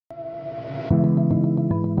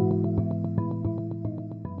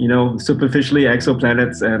superficially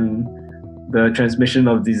exoplanets and the transmission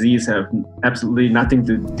of disease have absolutely nothing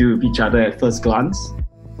to do with each other at first glance.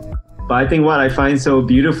 But I think what I find so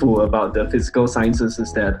beautiful about the physical sciences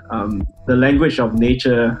is that the language of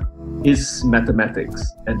nature is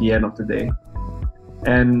mathematics at the end of the day.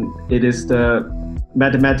 And it is the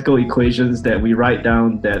mathematical equations that we write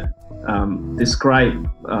down that describe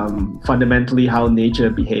fundamentally how nature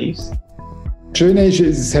behaves. Das Schöne ist,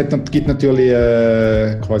 es gibt natürlich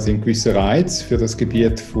quasi einen gewissen Reiz für das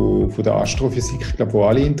Gebiet von der Astrophysik, ich glaube, wo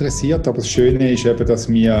alle interessiert. Aber das Schöne ist eben, dass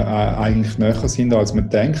wir eigentlich näher sind, als man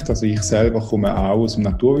denkt. Also ich selber komme auch aus dem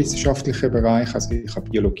naturwissenschaftlichen Bereich, also ich habe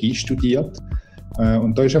Biologie studiert.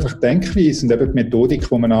 Und da ist einfach die Denkweise und eben die Methodik,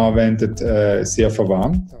 die man anwendet, sehr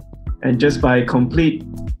verwandt. And just by complete,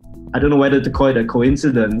 I don't know whether to call it a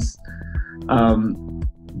coincidence,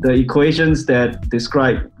 the equations that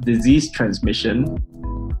describe disease transmission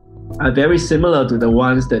are very similar to the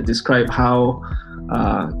ones that describe how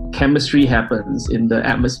chemistry happens in the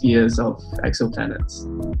atmospheres of exoplanets.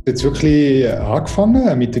 Jetzt wirklich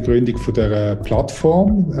angefangen mit der Gründung von der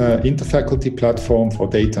Plattform, Interfaculty Plattform for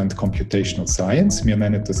Data and Computational Science. Wir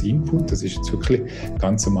nennen das Input, das ist jetzt wirklich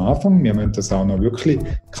ganz am Anfang. Wir müssen das auch noch wirklich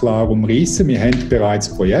klar umreißen. Wir haben bereits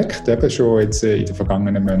Projekte, eben schon jetzt in den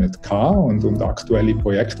vergangenen Monaten gehabt und aktuelle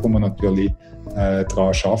Projekte, wo wir natürlich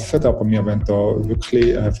daran arbeiten, aber wir wollen da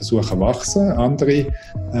wirklich versuchen wachsen, andere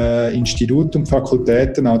Institute und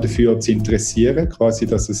Fakultäten auch dafür zu interessieren, quasi,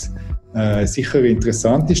 dass es sicher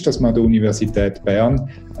interessant ist, dass man an der Universität Bern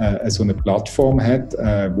so eine Plattform hat,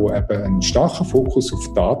 wo eben einen starken Fokus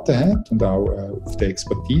auf Daten hat und auch auf die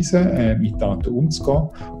Expertise, mit Daten umzugehen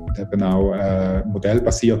und eben auch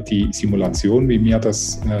modellbasierte Simulation, wie wir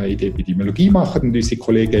das in der Epidemiologie machen und unsere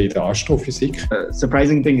Kollegen in der Astrophysik.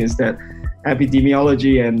 Surprising thing is that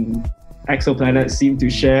epidemiology and exoplanets seem to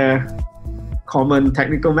share common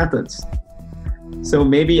technical methods. So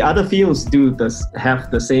maybe other fields do have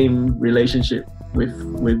the same relationship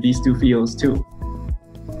with these two fields too.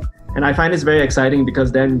 And I find this very exciting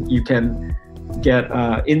because then you can get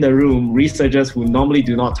in the room researchers who normally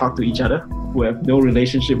do not talk to each other, who have no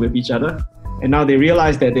relationship with each other. And now they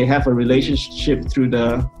realize that they have a relationship through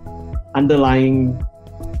the underlying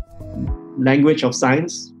language of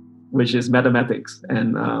science, which is mathematics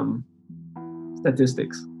and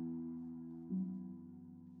statistics.